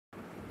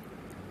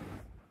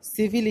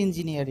Civil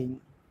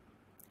engineering.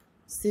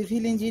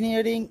 Civil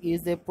engineering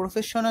is a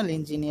professional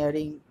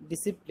engineering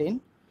discipline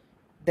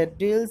that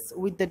deals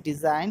with the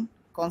design,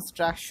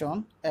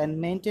 construction, and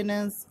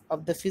maintenance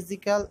of the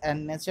physical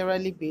and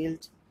naturally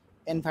built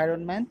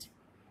environment,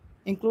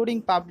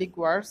 including public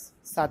works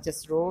such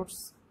as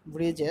roads,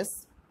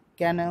 bridges,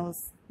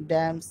 canals,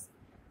 dams,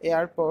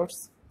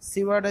 airports,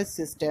 sewerage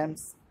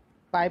systems,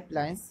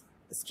 pipelines,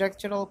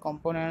 structural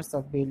components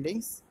of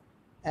buildings,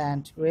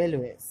 and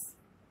railways.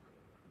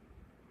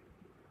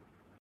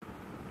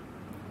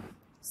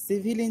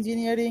 Civil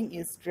engineering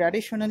is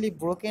traditionally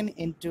broken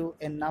into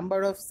a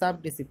number of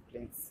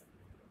sub-disciplines.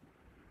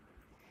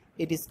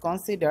 It is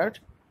considered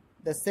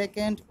the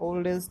second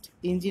oldest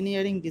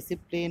engineering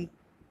discipline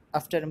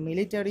after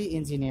military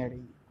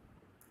engineering,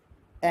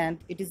 and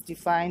it is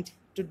defined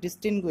to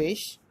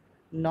distinguish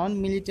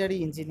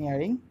non-military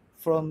engineering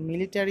from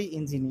military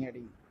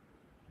engineering.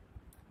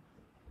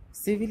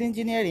 Civil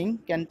engineering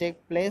can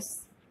take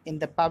place in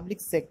the public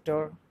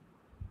sector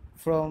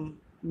from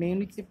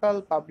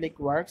municipal public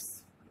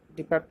works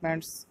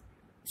departments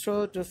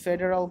through to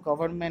federal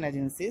government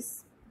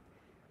agencies,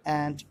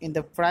 and in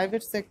the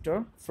private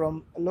sector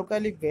from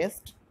locally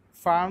based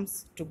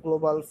firms to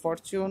global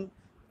Fortune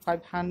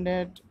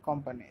 500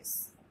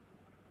 companies.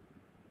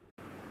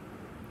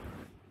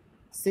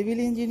 Civil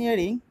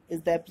engineering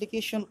is the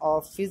application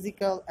of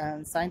physical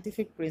and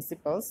scientific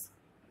principles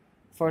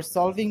for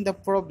solving the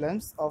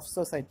problems of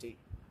society,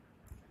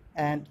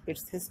 and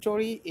its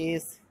history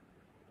is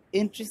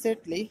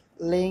intricately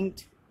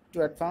linked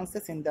to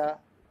advances in the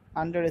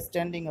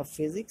understanding of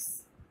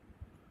physics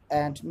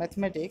and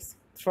mathematics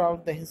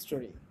throughout the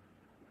history.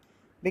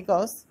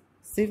 Because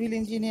civil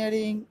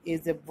engineering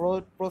is a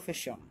broad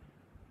profession,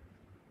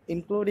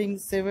 including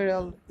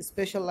several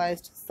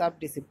specialized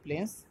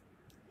sub-disciplines,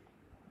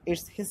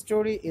 its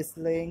history is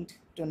linked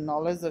to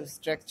knowledge of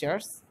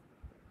structures,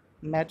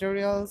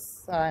 materials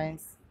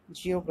science,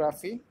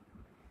 geography,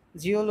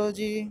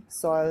 geology,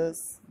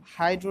 soils,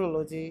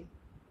 hydrology,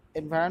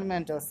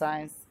 environmental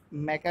science,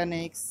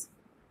 mechanics,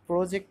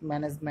 project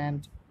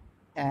management,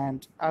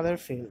 and other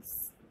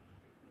fields.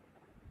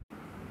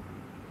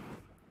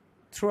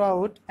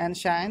 Throughout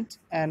ancient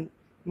and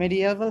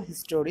medieval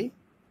history,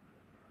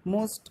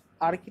 most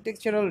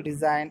architectural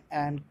design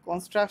and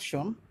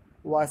construction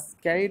was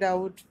carried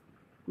out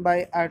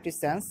by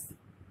artisans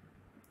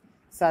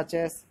such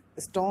as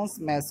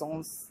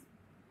stonemasons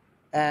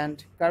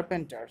and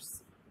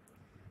carpenters,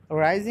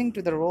 rising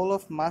to the role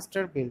of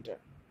master builder.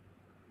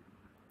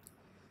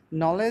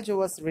 Knowledge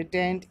was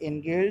retained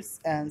in guilds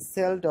and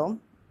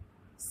seldom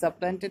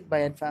supplanted by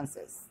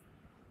advances.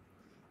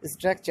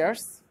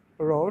 Structures,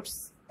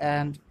 roads,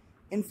 and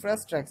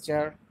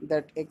infrastructure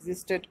that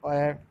existed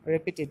were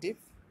repetitive,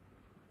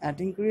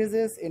 and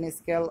increases in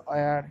scale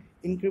were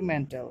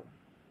incremental.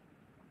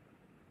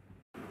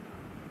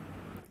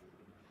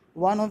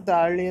 One of the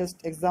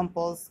earliest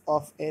examples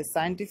of a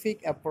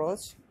scientific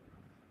approach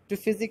to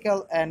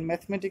physical and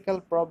mathematical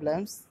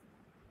problems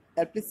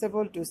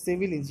applicable to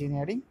civil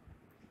engineering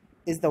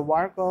is the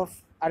work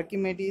of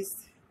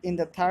Archimedes in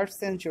the 3rd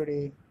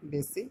century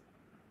BC,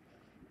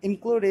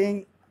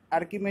 including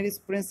Archimedes'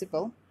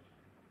 principle,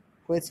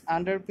 which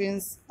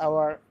underpins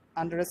our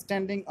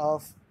understanding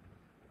of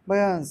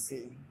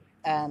buoyancy,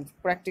 and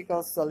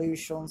practical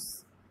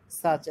solutions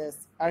such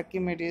as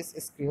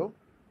Archimedes' cube.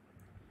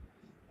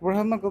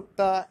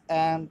 Brahmagupta,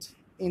 an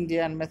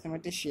Indian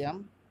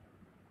mathematician,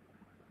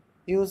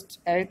 used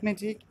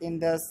arithmetic in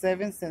the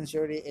 7th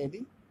century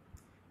AD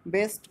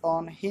based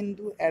on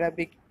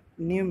Hindu-Arabic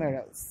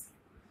numerals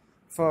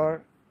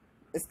for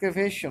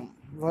excavation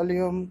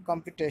volume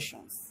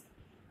computations.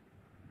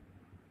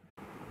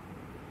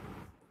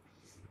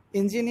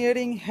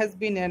 Engineering has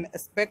been an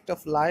aspect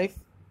of life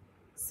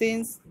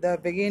since the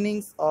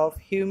beginnings of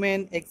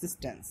human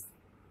existence.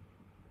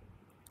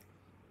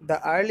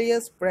 The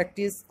earliest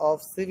practice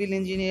of civil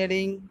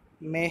engineering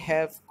may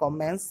have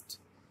commenced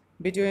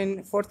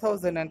between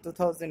 4000 and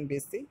 2000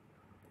 BC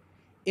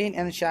in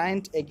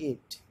ancient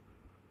Egypt,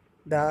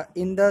 the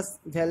Indus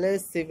Valley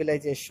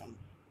Civilization,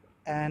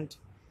 and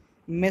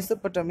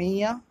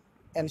Mesopotamia,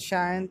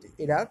 ancient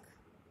Iraq,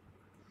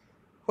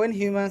 when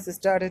humans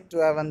started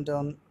to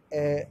abandon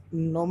a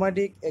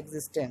nomadic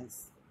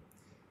existence,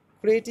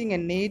 creating a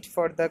need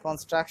for the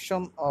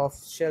construction of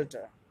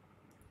shelter.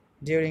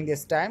 During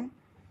this time,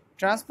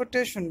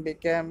 transportation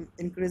became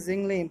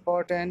increasingly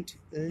important,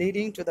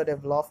 leading to the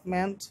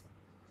development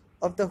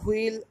of the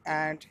wheel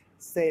and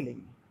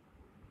sailing.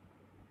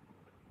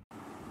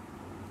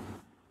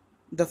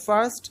 The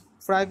first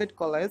private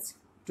college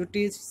to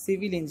teach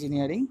civil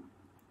engineering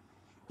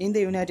in the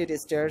United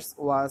States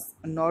was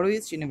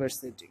Norwich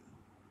University,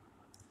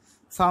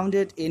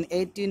 founded in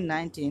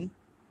 1819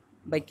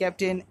 by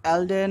Captain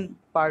Alden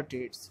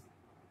Partridge.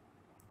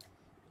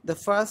 The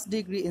first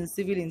degree in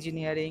civil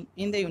engineering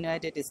in the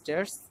United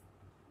States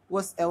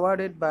was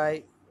awarded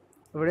by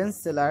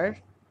Rensselaer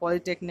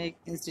Polytechnic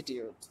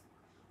Institute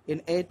in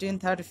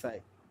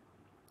 1835.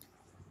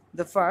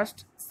 The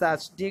first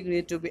such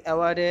degree to be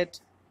awarded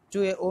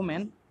to a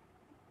woman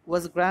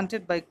was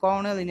granted by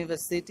Cornell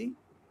University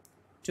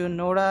to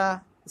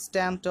Nora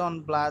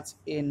Stanton Blatch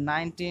in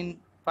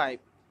 1905.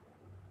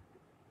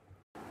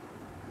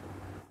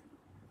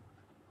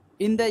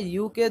 In the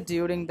UK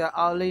during the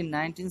early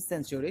 19th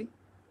century,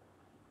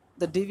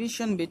 the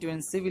division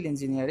between civil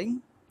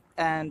engineering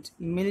and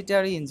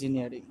military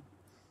engineering,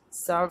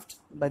 served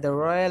by the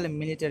Royal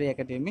Military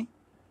Academy,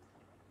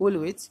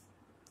 Woolwich,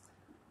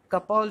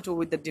 coupled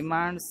with the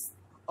demands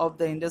of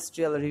the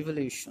Industrial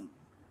Revolution,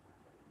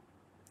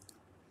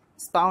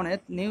 spawned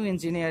new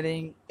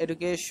engineering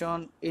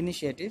education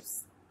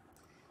initiatives.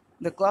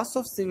 The class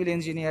of civil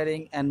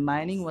engineering and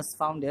mining was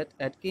founded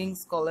at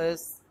King's College,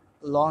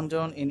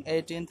 London in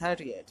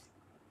 1838,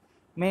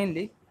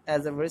 mainly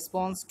as a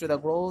response to the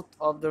growth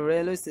of the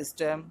railway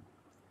system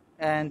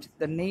and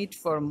the need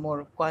for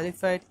more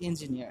qualified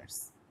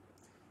engineers.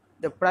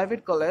 The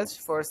private college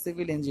for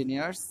civil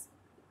engineers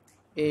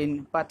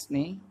in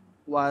Putney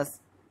was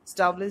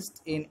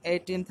established in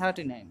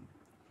 1839,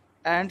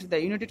 and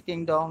the United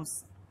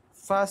Kingdom's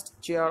first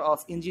chair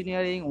of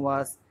engineering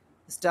was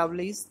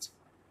established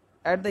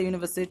at the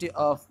University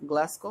of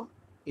Glasgow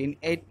in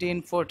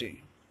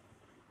 1840.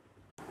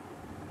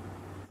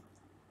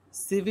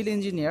 Civil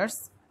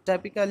engineers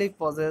typically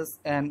possess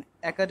an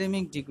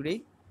academic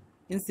degree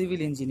in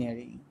civil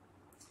engineering.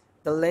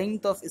 The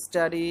length of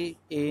study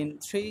in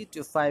 3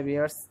 to 5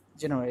 years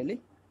generally,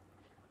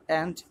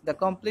 and the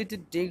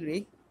completed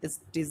degree is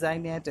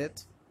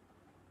designated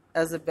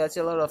as a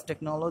Bachelor of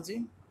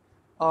Technology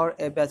or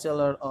a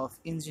Bachelor of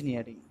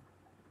Engineering.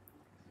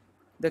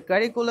 The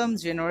curriculum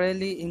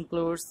generally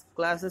includes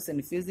classes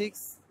in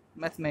physics,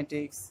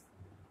 mathematics,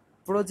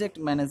 project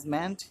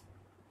management,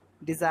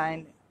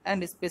 design,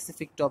 and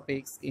specific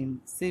topics in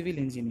civil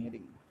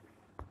engineering.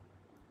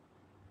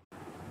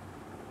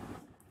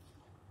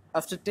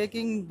 After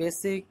taking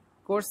basic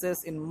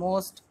courses in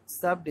most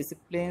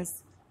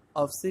sub-disciplines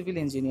of civil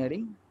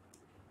engineering,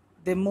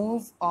 they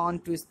move on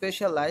to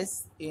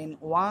specialize in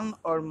one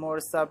or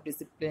more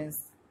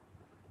sub-disciplines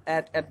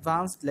at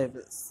advanced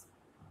levels.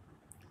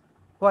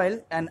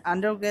 While an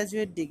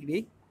undergraduate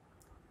degree,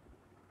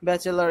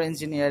 Bachelor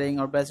Engineering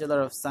or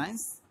Bachelor of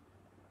Science,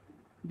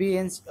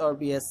 BEng or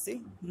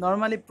BSc,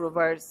 normally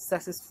provides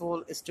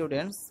successful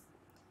students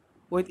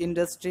with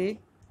industry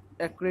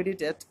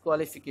accredited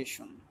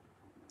qualification.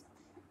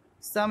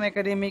 Some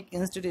academic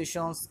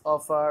institutions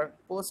offer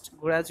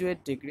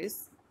postgraduate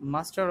degrees,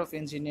 Master of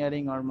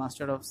Engineering or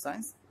Master of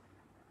Science,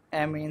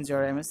 MEng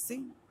or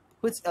MSc,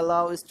 which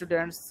allow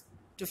students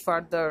to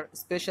further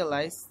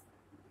specialize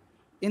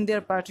in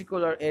their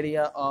particular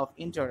area of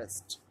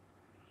interest.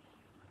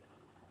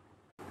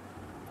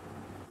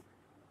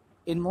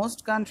 In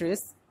most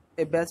countries,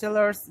 a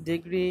bachelor's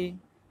degree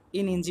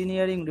in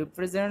engineering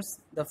represents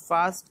the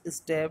first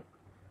step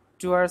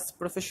towards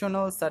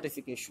professional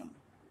certification,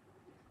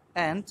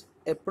 and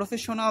a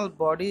professional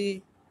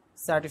body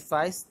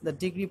certifies the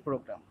degree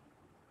program.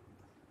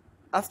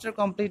 After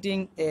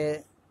completing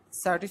a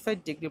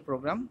certified degree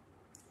program,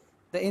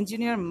 the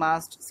engineer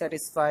must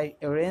satisfy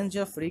a range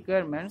of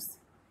requirements,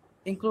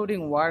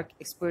 including work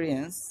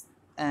experience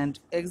and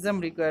exam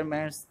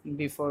requirements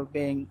before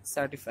being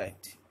certified.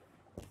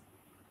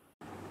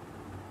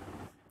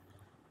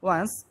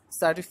 Once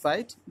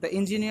certified, the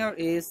engineer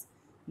is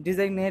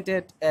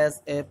designated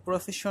as a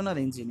professional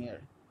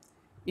engineer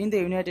in the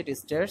United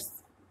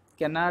States,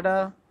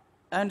 Canada,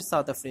 and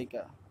South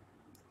Africa,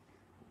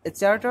 a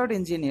chartered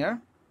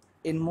engineer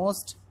in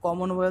most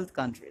Commonwealth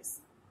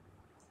countries,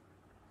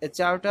 a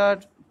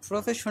chartered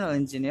professional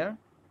engineer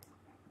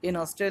in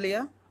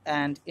Australia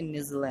and in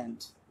New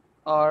Zealand,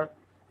 or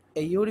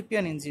a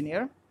European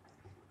engineer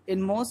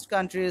in most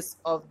countries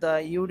of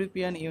the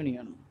European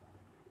Union.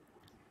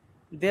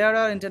 There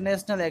are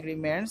international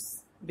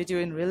agreements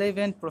between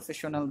relevant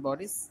professional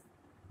bodies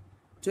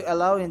to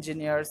allow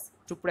engineers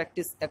to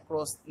practice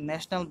across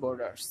national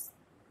borders.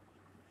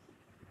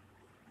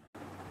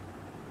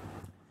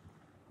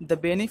 The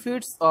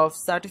benefits of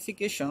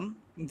certification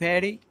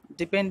vary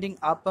depending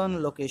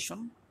upon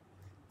location.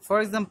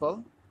 For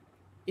example,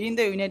 in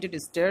the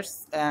United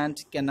States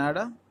and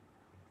Canada,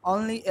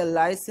 only a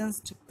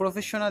licensed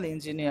professional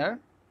engineer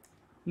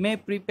may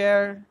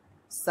prepare,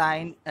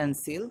 sign and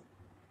seal,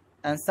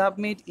 and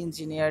submit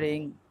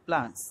engineering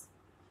plans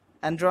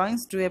and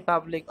drawings to a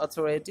public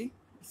authority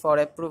for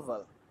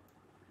approval,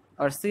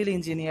 or seal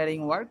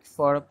engineering work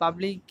for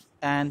public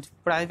and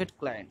private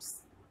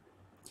clients.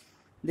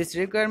 This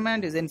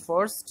requirement is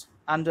enforced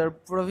under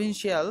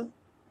provincial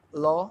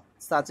law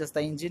such as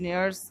the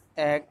Engineers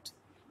Act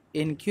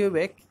in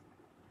Quebec.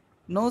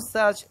 No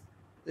such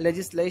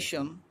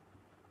legislation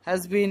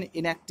has been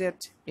enacted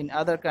in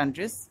other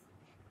countries,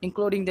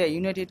 including the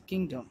United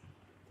Kingdom.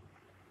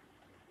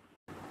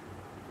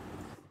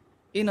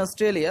 In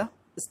Australia,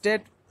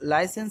 state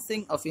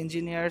licensing of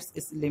engineers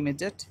is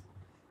limited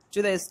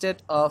to the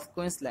state of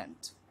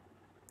Queensland.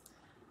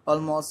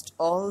 Almost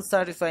all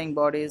certifying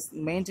bodies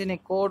maintain a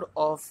code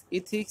of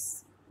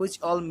ethics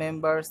which all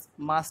members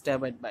must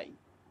abide by.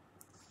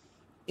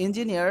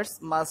 Engineers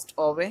must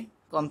obey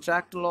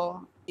contract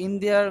law in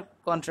their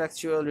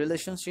contractual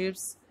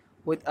relationships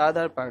with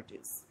other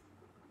parties.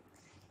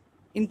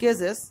 In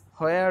cases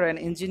where an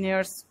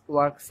engineer's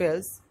work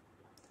fails,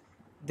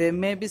 they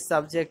may be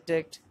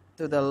subjected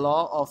to the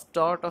law of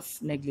tort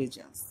of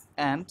negligence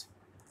and,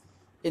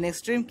 in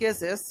extreme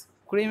cases,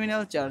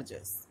 criminal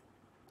charges.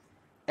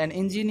 An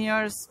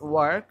engineer's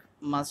work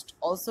must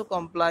also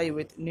comply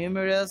with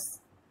numerous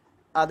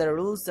other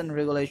rules and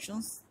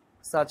regulations,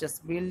 such as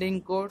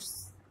building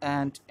codes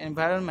and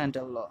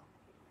environmental law.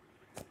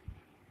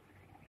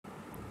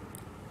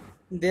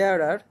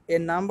 There are a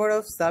number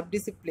of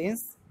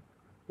subdisciplines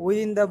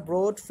within the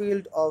broad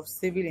field of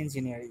civil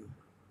engineering.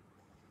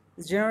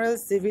 General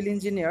civil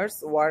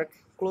engineers work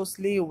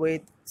closely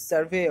with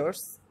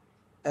surveyors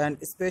and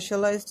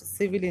specialized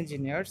civil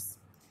engineers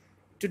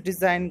to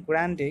design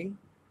grading,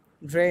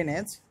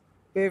 drainage,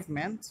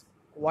 pavement,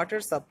 water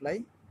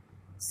supply,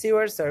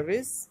 sewer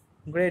service,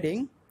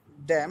 grading,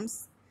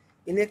 dams,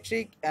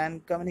 electric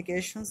and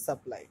communications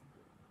supply.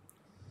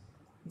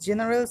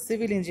 General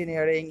civil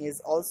engineering is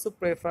also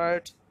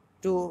referred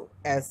to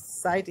as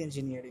site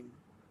engineering,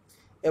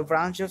 a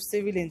branch of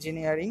civil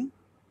engineering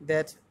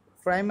that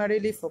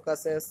primarily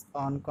focuses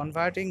on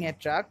converting a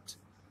tract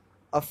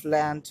of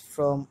land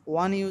from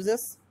one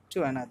uses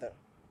to another.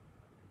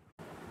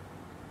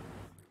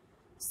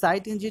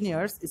 Site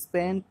engineers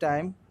spend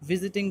time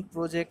visiting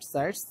project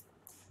sites,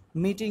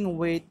 meeting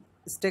with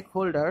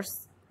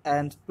stakeholders,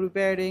 and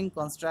preparing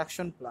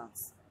construction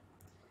plans.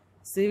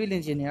 Civil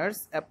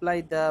engineers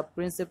apply the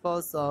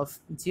principles of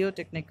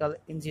geotechnical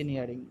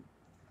engineering,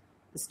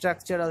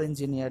 structural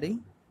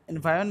engineering,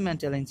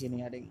 environmental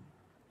engineering,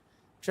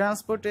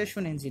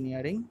 transportation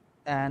engineering,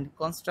 and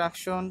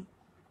construction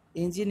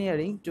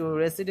engineering to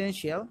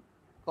residential,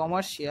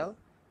 commercial,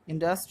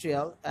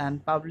 industrial,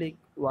 and public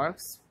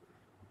works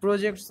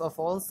projects of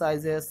all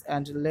sizes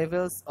and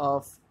levels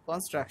of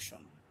construction.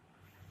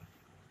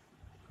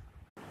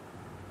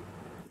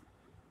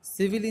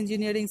 Civil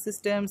engineering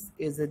systems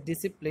is a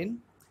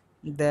discipline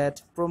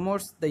that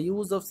promotes the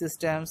use of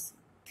systems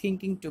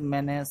thinking to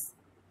manage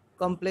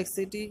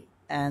complexity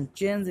and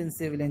change in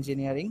civil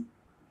engineering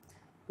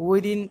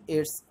within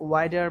its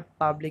wider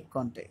public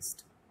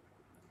context.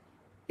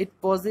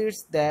 It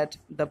posits that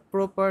the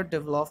proper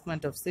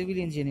development of civil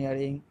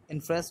engineering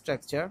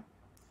infrastructure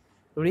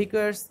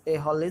requires a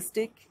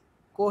holistic,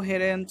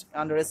 coherent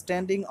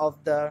understanding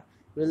of the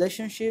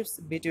relationships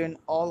between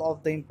all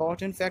of the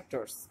important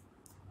factors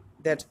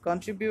that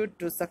contribute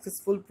to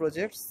successful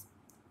projects,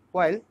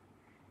 while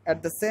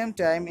at the same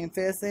time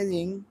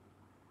emphasizing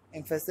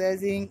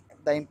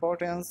the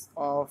importance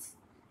of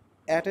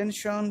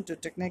attention to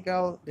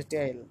technical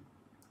detail.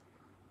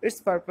 Its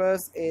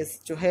purpose is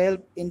to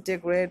help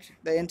integrate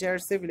the entire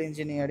civil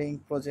engineering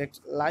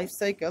project life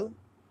cycle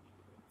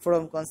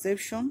from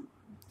conception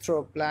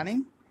through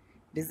planning,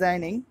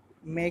 designing,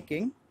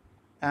 making,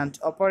 and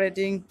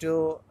operating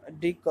to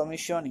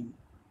decommissioning.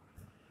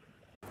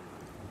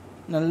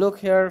 Now look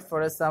here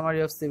for a summary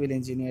of civil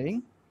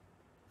engineering.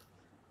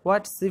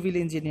 What civil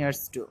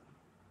engineers do.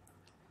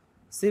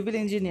 Civil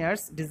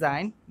engineers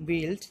design,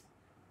 build,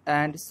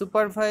 and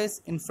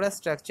supervise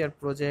infrastructure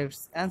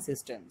projects and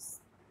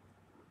systems.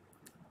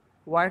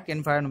 Work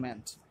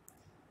environment.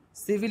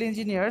 Civil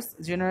engineers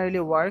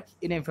generally work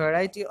in a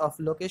variety of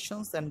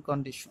locations and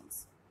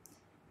conditions.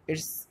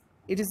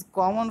 It is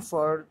common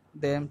for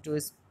them to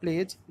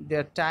split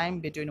their time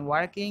between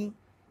working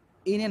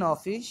in an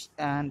office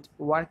and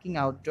working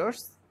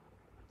outdoors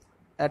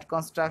at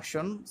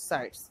construction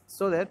sites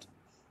so that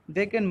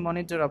they can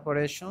monitor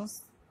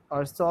operations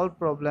or solve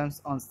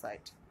problems on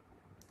site.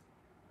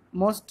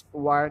 Most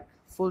work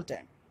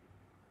full-time.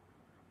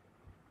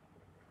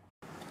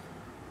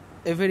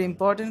 A very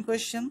important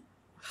question: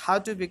 how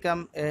to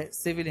become a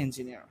civil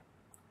engineer?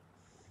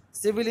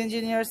 Civil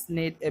engineers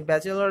need a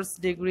bachelor's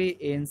degree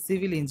in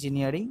civil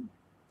engineering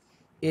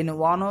in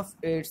one of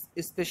its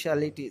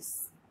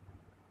specialties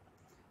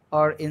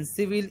or in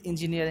civil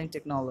engineering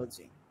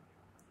technology.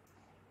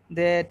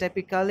 They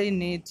typically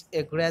need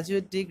a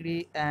graduate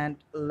degree and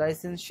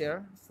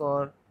licensure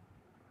for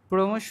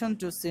promotion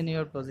to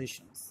senior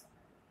positions.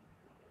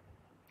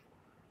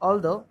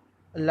 Although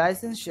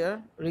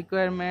licensure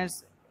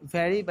requirements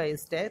vary by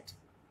state,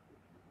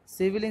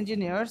 civil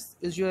engineers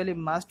usually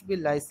must be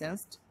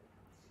licensed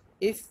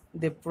if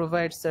they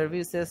provide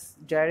services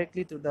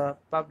directly to the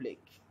public.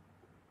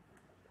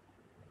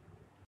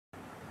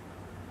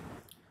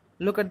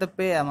 Look at the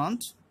pay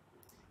amount.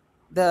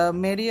 The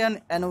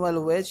median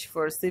annual wage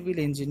for civil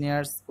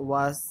engineers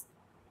was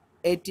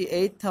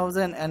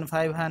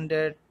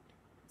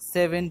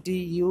 88,570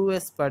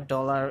 US per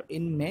dollar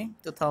in May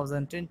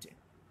 2020.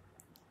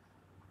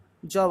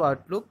 Job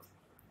outlook.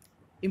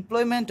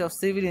 Employment of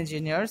civil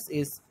engineers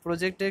is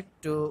projected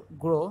to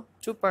grow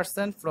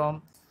 2%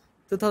 from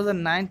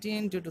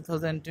 2019 to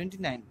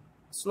 2029,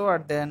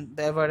 slower than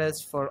the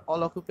average for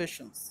all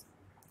occupations.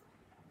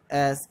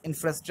 As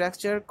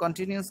infrastructure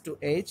continues to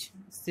age,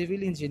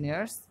 civil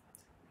engineers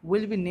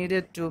will be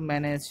needed to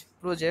manage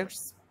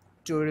projects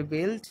to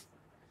rebuild,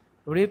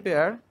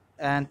 repair,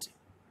 and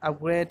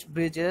upgrade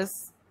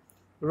bridges,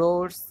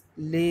 roads,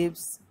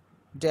 lifts,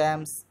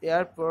 dams,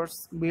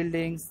 airports,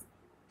 buildings,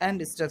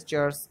 and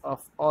structures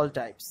of all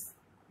types.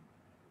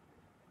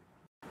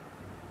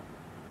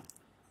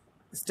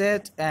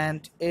 State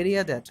and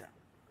area data.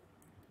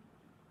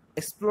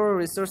 Explore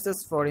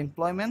resources for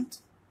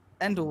employment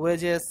and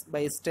wages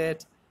by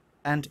state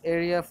and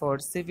area for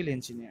civil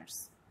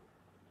engineers.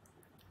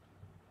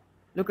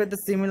 Look at the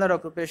similar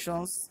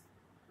occupations.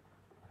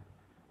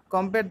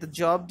 Compare the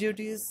job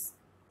duties,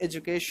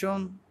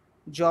 education,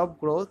 job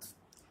growth,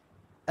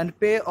 and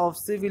pay of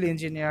civil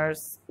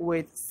engineers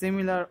with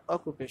similar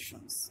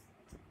occupations.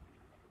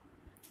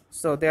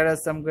 So there are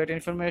some great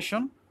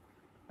information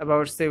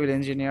about civil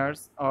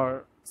engineers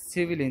or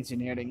civil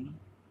engineering.